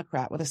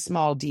Democrat with a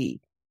small d.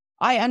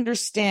 I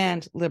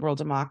understand liberal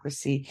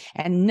democracy,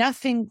 and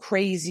nothing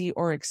crazy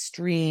or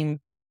extreme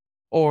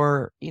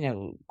or,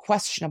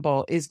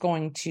 questionable is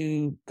going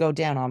to go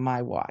down on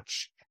my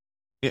watch.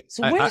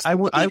 So I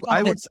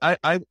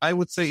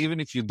would say, even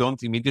if you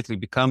don't immediately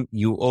become,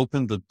 you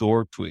open the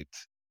door to it.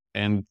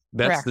 And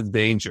that's the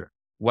danger.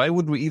 Why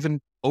would we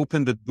even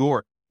open the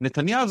door?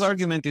 Netanyahu's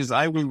argument is,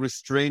 I will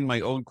restrain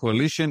my own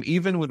coalition,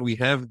 even when we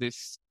have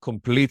this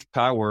complete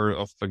power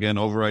of, again,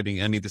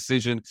 overriding any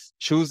decision,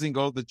 choosing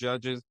all the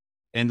judges.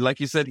 And like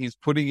you said, he's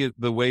putting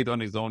the weight on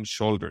his own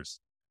shoulders.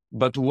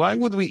 But why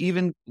would we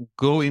even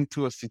go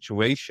into a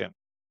situation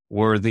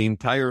where the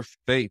entire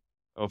fate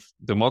of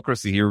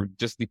democracy here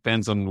just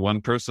depends on one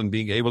person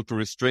being able to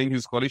restrain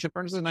his coalition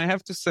partners. And I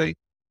have to say,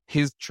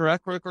 his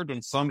track record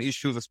on some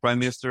issues as prime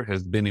minister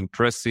has been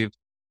impressive.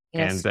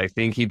 Yes. And I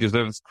think he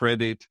deserves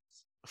credit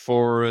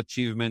for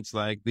achievements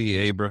like the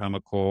Abraham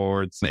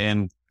Accords,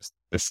 and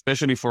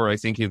especially for, I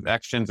think, his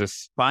actions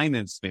as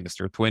finance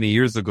minister 20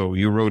 years ago.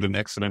 You wrote an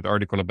excellent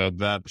article about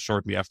that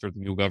shortly after the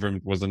new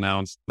government was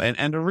announced.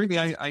 And really,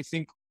 I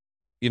think,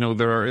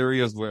 there are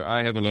areas where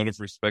I have a lot of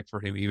respect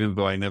for him, even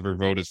though I never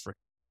voted for him.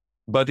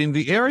 But in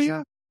the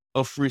area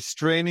of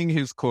restraining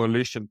his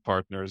coalition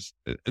partners,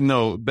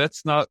 no,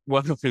 that's not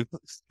one of his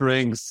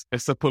strengths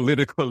as a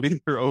political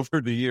leader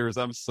over the years.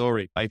 I'm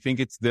sorry. I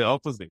think it's the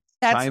opposite.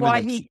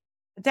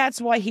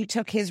 That's why he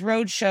took his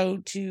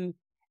roadshow to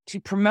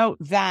promote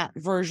that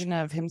version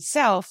of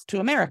himself to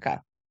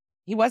America.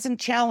 He wasn't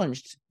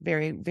challenged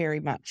very, very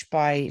much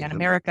in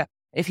America.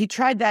 If he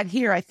tried that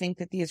here, I think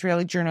that the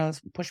Israeli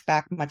journalists would push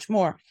back much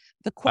more.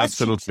 The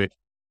question, absolutely,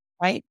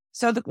 right?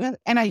 So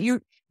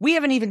we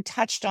haven't even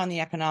touched on the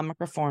economic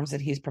reforms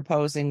that he's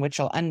proposing, which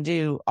will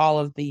undo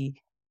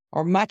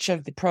much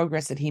of the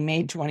progress that he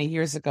made 20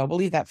 years ago. We'll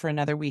leave that for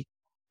another week.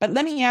 But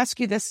let me ask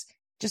you this,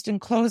 just in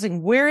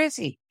closing: where is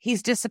he?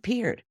 He's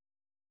disappeared.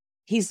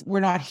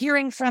 We're not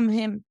hearing from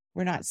him.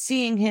 We're not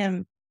seeing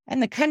him,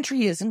 and the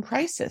country is in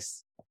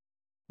crisis.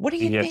 What do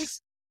you think?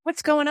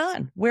 What's going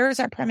on? Where is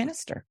our prime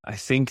minister? I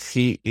think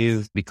he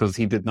is, because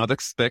he did not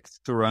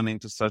expect to run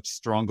into such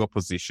strong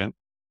opposition.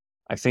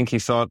 I think he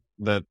thought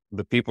that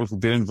the people who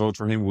didn't vote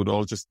for him would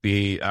all just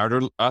be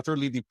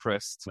utterly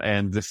depressed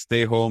and just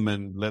stay home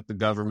and let the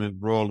government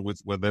roll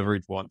with whatever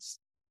it wants.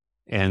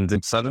 And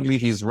then suddenly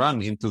he's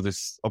run into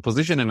this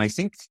opposition. And I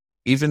think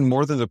even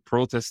more than the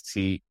protests,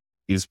 he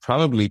is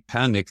probably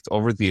panicked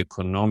over the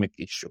economic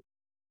issue.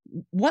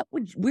 Where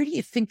do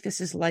you think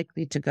this is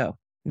likely to go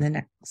in the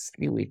next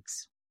few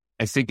weeks?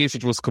 I think if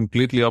it was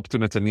completely up to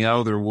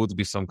Netanyahu, there would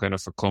be some kind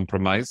of a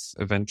compromise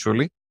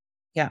eventually.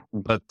 Yeah.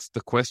 But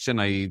the question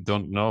I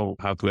don't know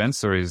how to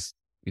answer is,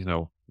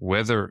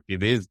 whether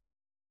it is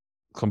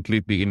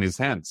completely in his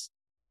hands.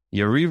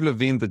 Yariv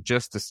Levin, the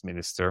justice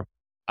minister,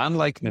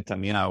 unlike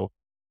Netanyahu,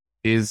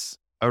 is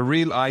a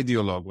real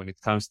ideologue when it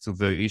comes to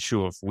the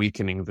issue of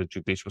weakening the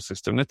judicial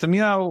system.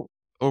 Netanyahu,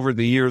 over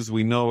the years,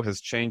 we know,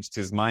 has changed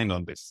his mind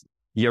on this.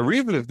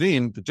 Yariv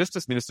Levin, the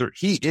justice minister,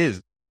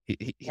 he's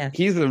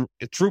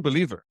a true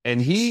believer.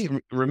 And he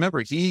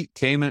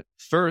came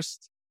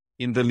first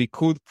in the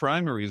Likud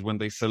primaries when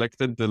they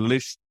selected the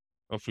list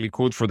of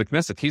Likud for the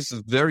Knesset. He's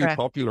very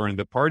popular in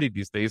the party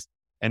these days.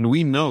 And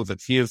we know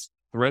that he has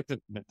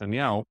threatened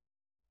Netanyahu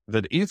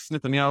that if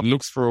Netanyahu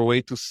looks for a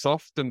way to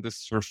soften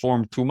this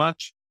reform too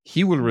much,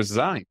 he will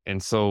resign.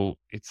 And so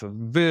it's a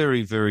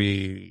very,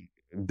 very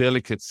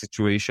delicate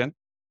situation.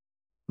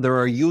 There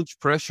are huge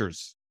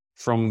pressures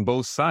from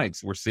both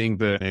sides. We're seeing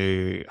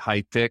the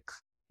high-tech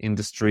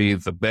industry,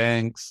 the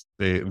banks,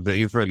 the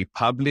Israeli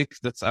public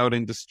that's out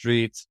in the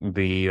streets,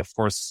 of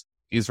course,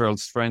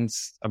 Israel's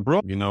friends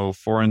abroad,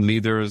 foreign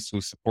leaders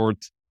who support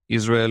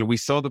Israel. We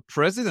saw the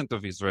president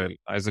of Israel,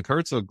 Isaac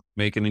Herzog,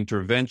 make an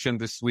intervention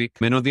this week.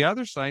 And on the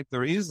other side,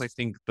 there is, I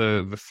think,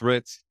 the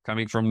threat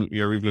coming from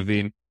Yariv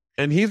Levin.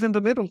 And he's in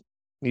the middle.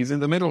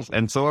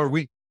 And so are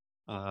we.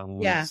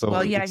 He's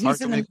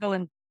in the middle.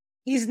 And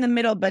he's in the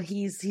middle, but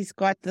he's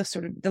got the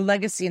sort of the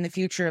legacy and the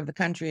future of the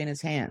country in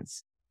his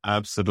hands.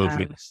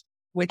 Absolutely.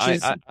 Which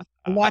is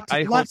lots of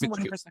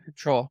 1%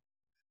 control.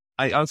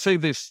 I'll say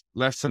this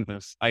last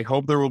sentence. I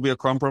hope there will be a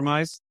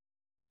compromise.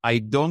 I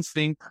don't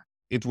think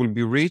it will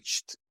be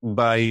reached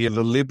by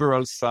the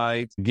liberal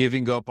side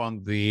giving up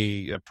on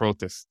the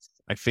protests.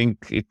 I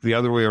think it's the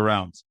other way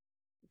around.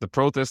 The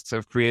protests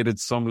have created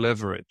some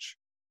leverage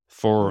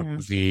for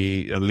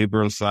the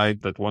liberal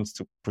side that wants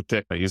to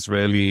protect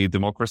Israeli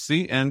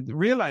democracy, and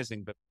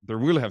realizing that there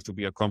will have to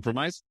be a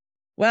compromise.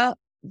 Well,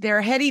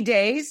 they're heady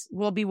days.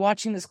 We'll be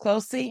watching this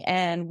closely,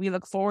 and we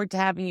look forward to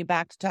having you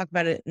back to talk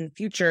about it in the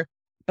future.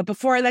 But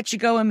before I let you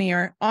go,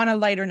 Amir, on a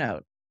lighter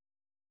note,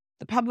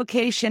 the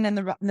publication and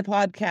the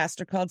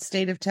podcast are called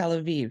State of Tel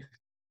Aviv.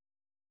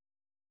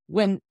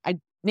 When I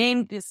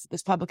named this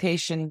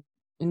publication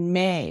in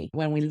May,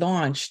 when we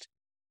launched,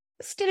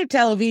 State of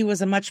Tel Aviv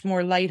was a much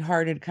more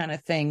lighthearted kind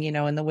of thing,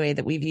 in the way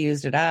that we've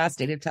used it.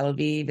 State of Tel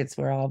Aviv, it's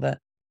where all the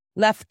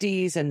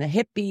lefties and the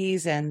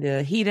hippies and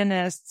the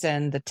hedonists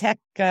and the tech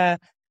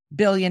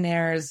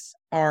billionaires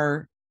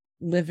are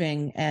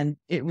living. And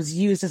it was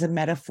used as a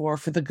metaphor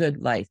for the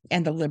good life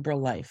and the liberal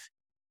life.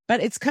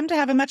 But it's come to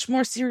have a much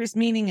more serious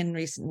meaning in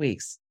recent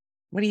weeks.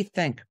 What do you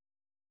think?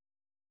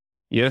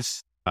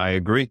 Yes, I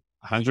agree.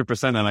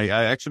 100%. And I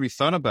actually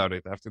thought about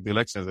it after the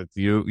election that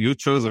you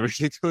chose a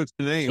really good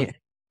name.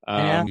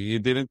 Yeah. You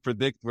didn't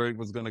predict where it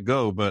was going to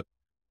go, but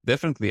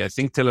definitely I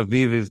think Tel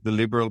Aviv is the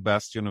liberal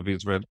bastion of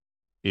Israel.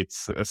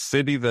 It's a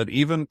city that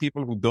even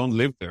people who don't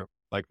live there,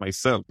 like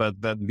myself, but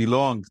that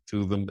belong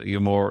to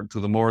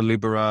the more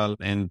liberal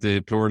and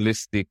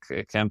pluralistic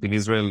camp in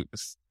Israel,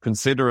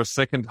 consider a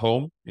second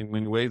home in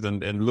many ways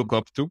and look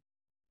up to.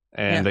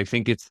 And I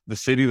think it's the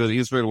city that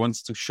Israel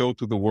wants to show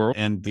to the world.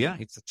 And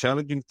it's a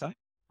challenging time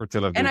for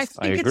Tel Aviv. And I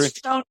agree.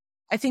 Tel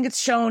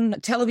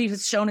Aviv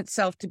has shown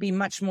itself to be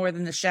much more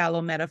than the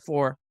shallow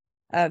metaphor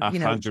of,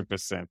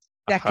 100%.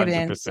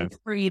 decadence and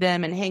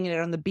freedom and hanging out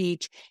on the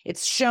beach.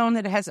 It's shown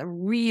that it has a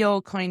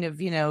real kind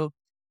of,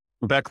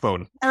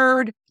 backbone,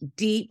 third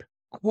deep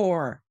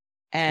core.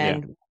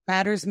 And what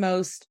matters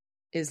most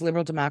is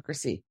liberal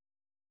democracy.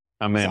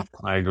 Amen. So,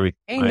 I agree.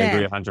 Amen. I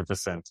agree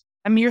 100%.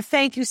 Amir,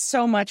 thank you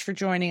so much for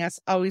joining us.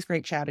 Always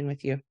great chatting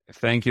with you.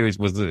 Thank you. It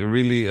was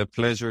really a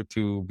pleasure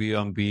to be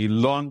on the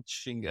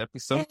launching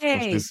episode of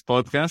this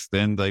podcast,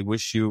 and I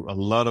wish you a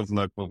lot of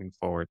luck moving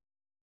forward.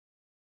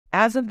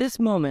 As of this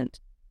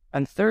moment,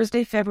 on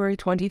Thursday, February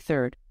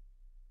 23rd,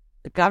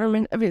 the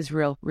government of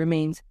Israel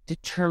remains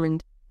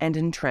determined and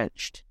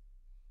entrenched.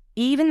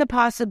 Even the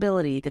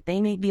possibility that they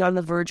may be on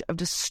the verge of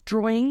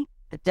destroying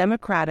the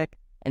democratic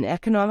and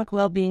economic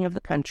well-being of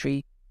the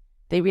country,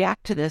 they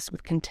react to this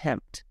with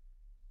contempt.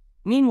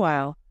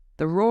 Meanwhile,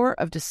 the roar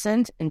of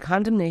dissent and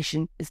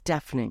condemnation is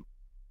deafening.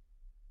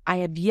 I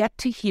have yet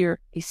to hear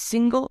a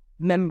single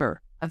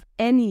member of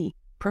any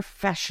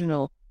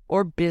professional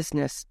or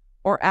business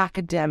or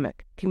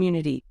academic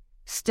community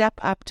step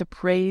up to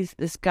praise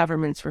this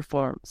government's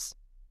reforms.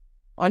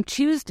 On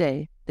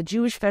Tuesday, the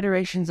Jewish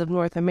Federations of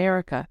North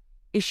America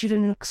issued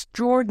an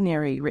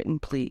extraordinary written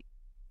plea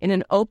in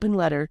an open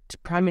letter to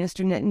Prime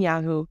Minister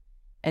Netanyahu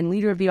and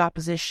leader of the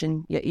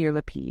opposition, Yair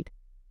Lapid.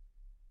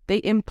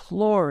 They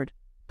implored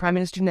Prime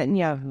Minister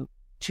Netanyahu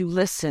to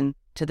listen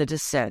to the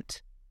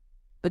dissent.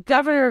 The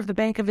governor of the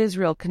Bank of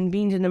Israel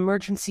convened an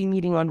emergency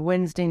meeting on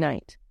Wednesday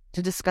night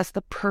to discuss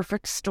the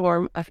perfect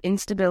storm of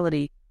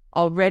instability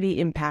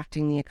already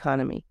impacting the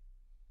economy.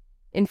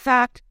 In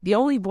fact, the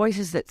only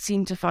voices that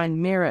seem to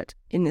find merit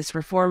in this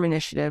reform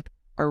initiative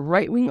are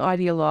right-wing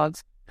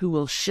ideologues who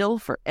will shill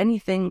for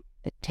anything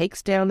that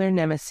takes down their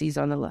nemesis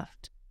on the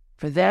left.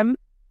 For them,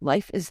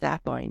 life is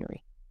that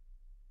binary.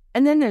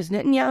 And then there's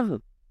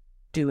Netanyahu,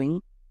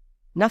 doing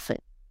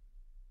nothing.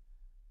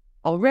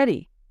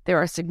 Already, there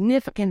are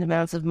significant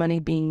amounts of money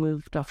being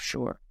moved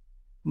offshore.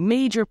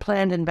 Major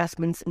planned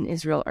investments in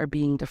Israel are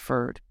being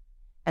deferred.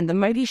 And the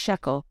mighty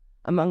shekel,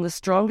 among the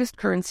strongest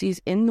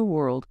currencies in the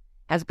world,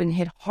 has been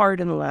hit hard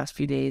in the last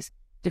few days,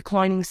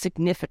 declining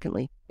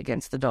significantly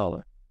against the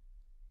dollar.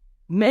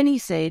 Many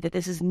say that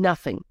this is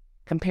nothing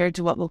compared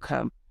to what will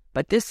come,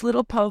 but this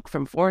little poke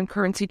from foreign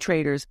currency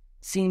traders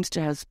seems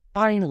to have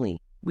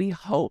finally, we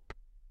hope,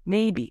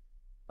 maybe,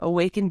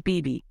 awakened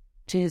Bibi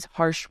to his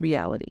harsh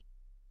reality.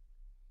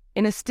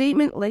 In a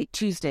statement late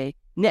Tuesday,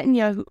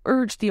 Netanyahu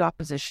urged the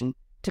opposition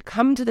to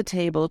come to the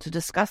table to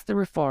discuss the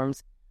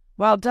reforms,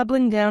 while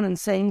doubling down and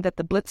saying that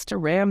the blitz to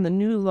ram the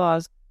new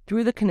laws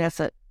through the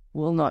Knesset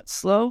will not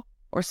slow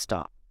or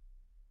stop.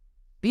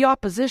 The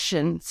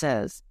opposition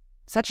says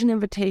such an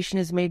invitation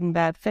is made in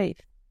bad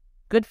faith.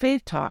 Good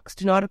faith talks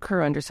do not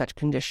occur under such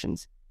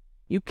conditions.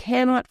 You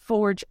cannot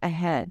forge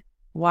ahead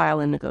while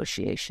in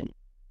negotiation.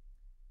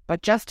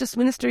 But Justice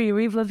Minister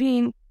Yariv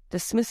Levin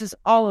dismisses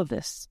all of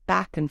this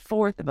back and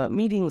forth about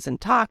meetings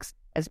and talks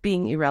as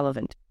being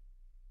irrelevant.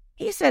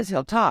 He says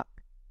he'll talk,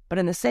 but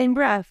in the same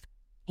breath,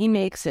 he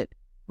makes it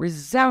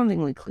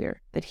resoundingly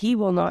clear that he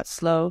will not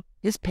slow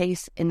his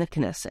pace in the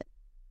Knesset.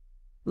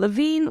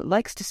 Levin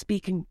likes to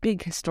speak in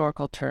big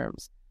historical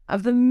terms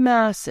of the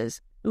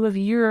masses who have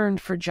yearned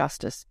for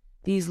justice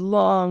these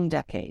long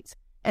decades,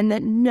 and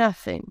that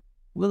nothing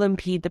will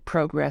impede the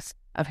progress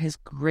of his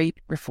great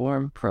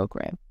reform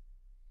program.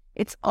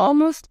 It's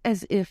almost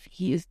as if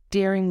he is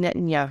daring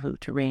Netanyahu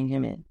to rein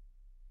him in,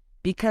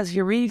 because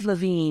Yariv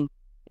Levin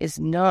is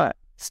not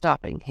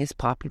stopping his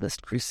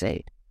populist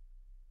crusade.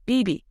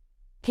 Bibi,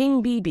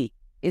 King Bibi,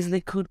 as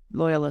Likud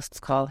loyalists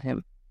call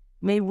him,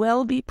 may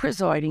well be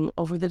presiding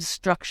over the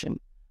destruction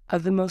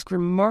of the most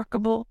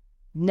remarkable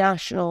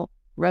national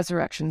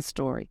resurrection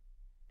story,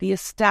 the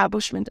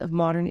establishment of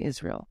modern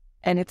Israel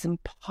and its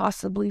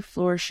impossibly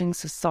flourishing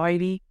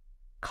society,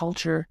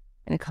 culture,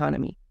 and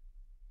economy.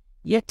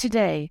 Yet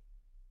today,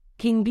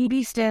 King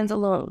Bibi stands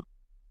alone,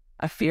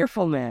 a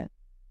fearful man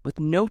with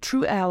no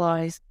true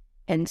allies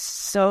and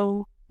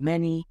so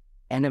many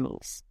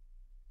enemies.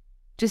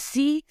 To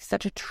see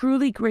such a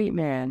truly great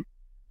man,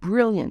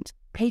 brilliant,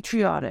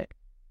 patriotic,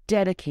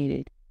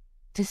 dedicated,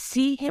 to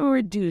see him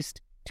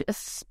reduced to a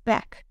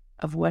speck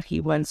of what he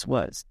once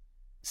was,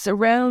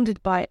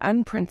 surrounded by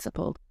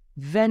unprincipled,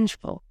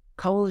 vengeful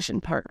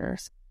coalition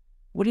partners,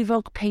 would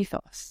evoke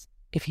pathos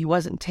if he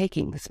wasn't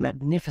taking this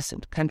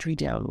magnificent country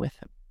down with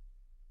him.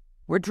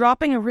 We're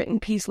dropping a written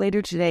piece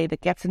later today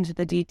that gets into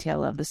the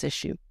detail of this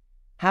issue.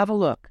 Have a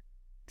look,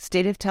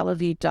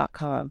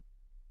 stateoftelaviv.com.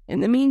 In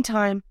the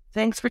meantime,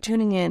 thanks for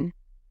tuning in.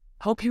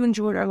 Hope you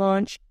enjoyed our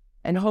launch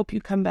and hope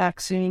you come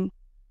back soon.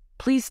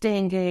 Please stay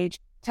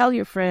engaged, tell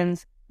your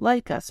friends,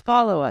 like us,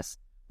 follow us.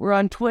 We're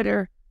on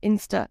Twitter,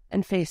 Insta,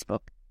 and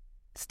Facebook.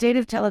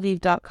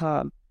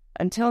 stateoftelaviv.com.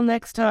 Until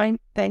next time,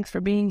 thanks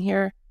for being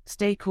here.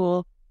 Stay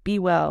cool, be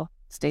well,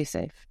 stay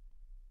safe.